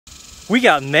We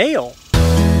got mail.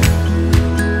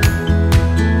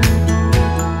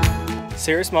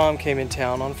 Sarah's mom came in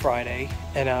town on Friday,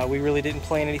 and we really didn't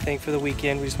plan anything for the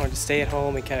weekend. We just wanted to stay at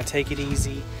home and kind of take it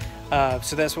easy.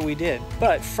 So that's what we did.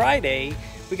 But Friday,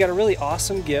 we got a really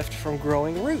awesome gift from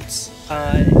Growing Roots.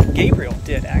 Gabriel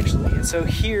did, actually. And so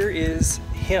here is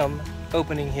him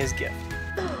opening his gift.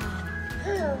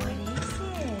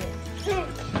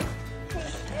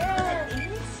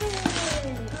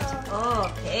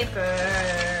 Oh, paper.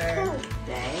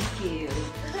 Thank you.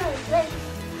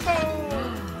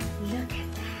 Look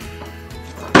at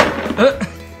that.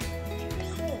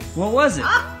 What was it?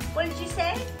 Oh, what did you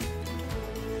say?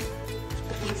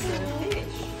 You said a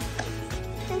fish.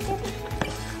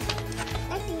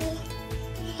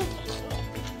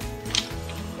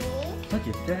 Look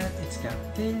at that. It's got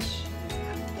fish. It's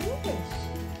got fish.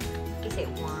 You say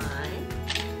 1,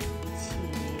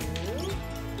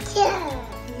 2.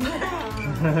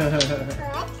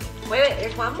 Wait,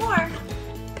 there's one more.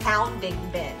 Pounding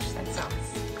bench. That sounds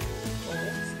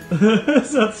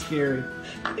Sounds scary.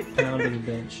 Pounding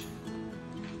bench.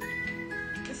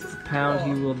 This is Pound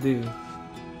cool. he will do.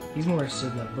 He's more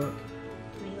interested in that book.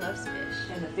 He loves fish.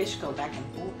 And the fish go back and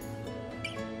forth.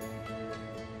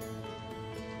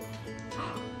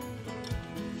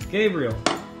 Gabriel,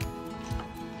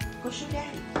 Go show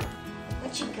Daddy.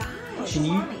 What you got?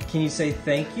 can you say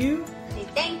thank you? Say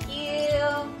thank you.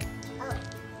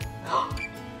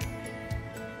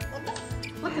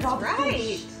 Look at all the right.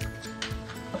 fish.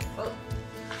 Oh,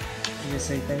 You gonna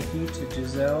say thank you to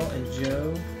Giselle and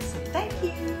Joe, So thank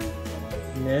you.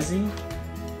 Nezzy.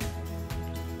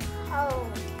 Oh.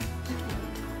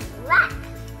 Rock.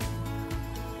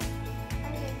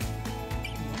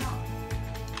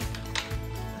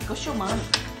 Go show Mommy.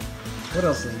 What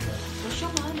else do we got? Go show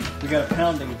Mommy. We got a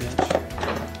pounding bench.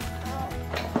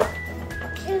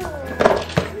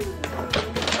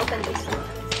 open this one.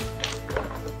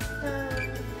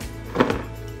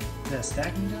 Is that a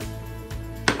stacking deck?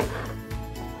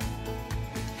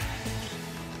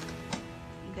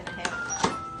 You gotta have.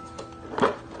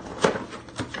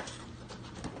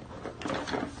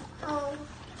 Oh.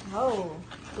 Oh,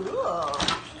 cool.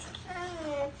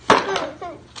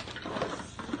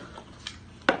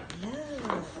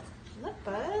 Look,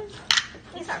 bud.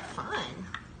 These are fun.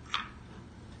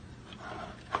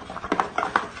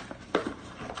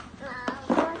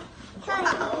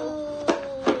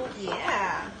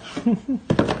 Yeah. And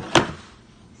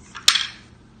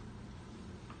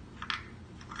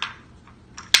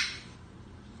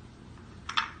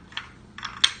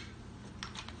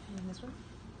this one?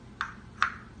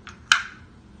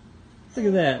 Look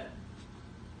at that.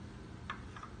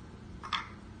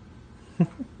 Oh,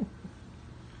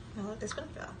 look, this one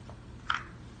fell.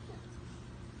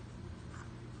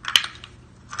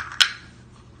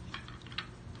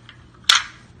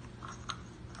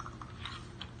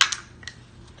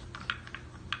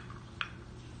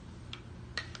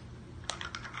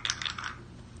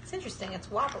 It's interesting, it's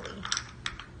wobbly.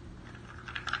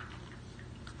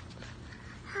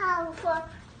 How for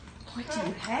What do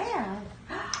you have?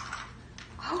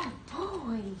 Oh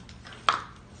boy.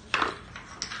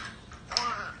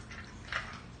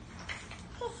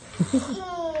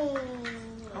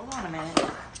 Hold on a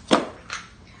minute.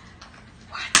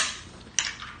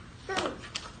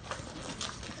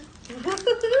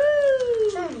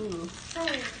 Woo-hoo-hoo!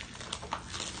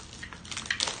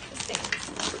 This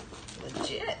thing's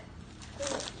legit.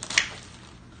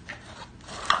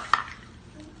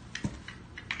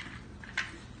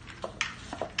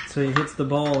 So he hits the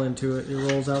ball into it, it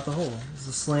rolls out the hole. It's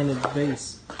a slanted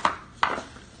base.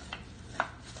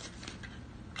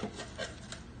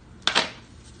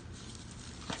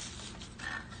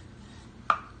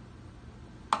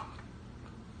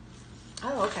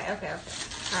 Oh, okay. All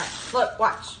right, look,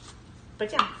 watch.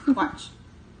 Put it down. Watch.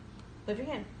 Move your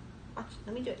hand. Watch.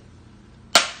 Let me do it.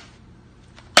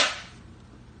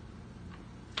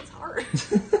 It's hard.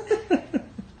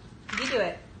 You do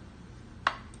it.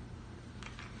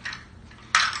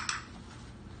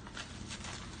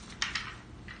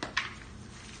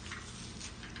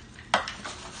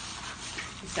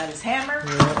 He's got his hammer.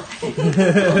 Yeah.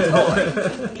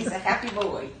 He's a happy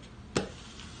boy.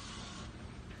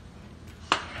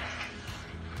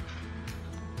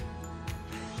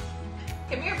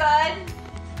 Come here, bud.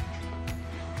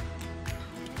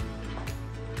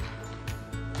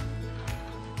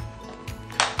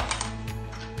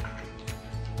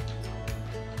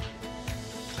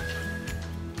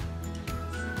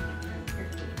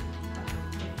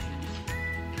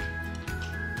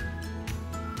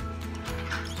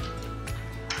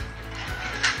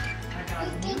 I got a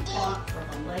new clock from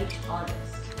a late artist.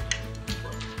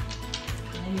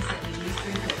 And you said we used to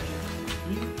picture.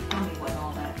 You tell me what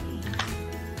all that means.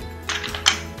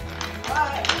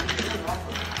 Watch.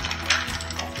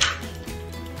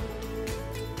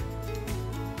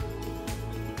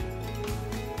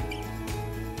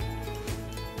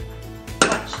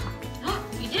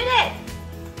 You did it!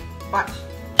 Watch.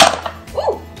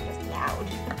 Ooh! That's loud.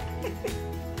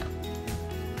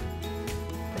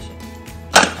 Push it.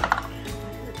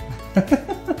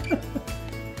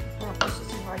 Don't push it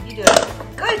too hard. You do it.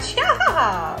 Good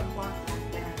job!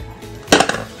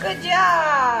 Good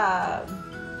job!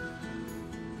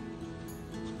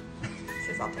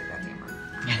 Says I'll take that hammer.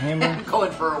 My hammer. I'm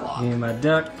going for a walk. And my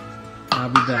duck. I'll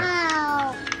be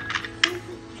back.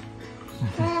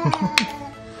 Ow.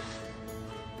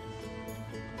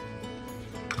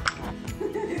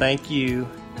 Thank you.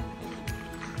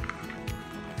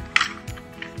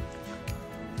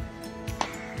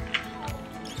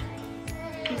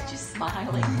 He's just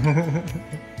smiling.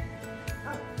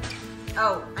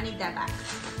 Oh, I need that back.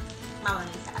 Mama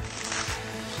needs that.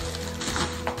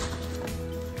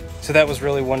 So that was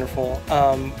really wonderful.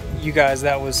 You guys,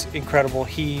 that was incredible.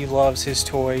 He loves his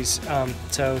toys.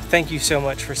 So thank you so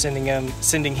much for sending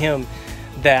him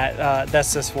that.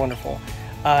 That's just wonderful.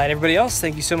 And everybody else,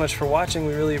 thank you so much for watching.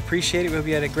 We really appreciate it. We hope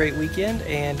you had a great weekend,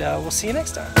 and we'll see you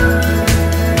next time.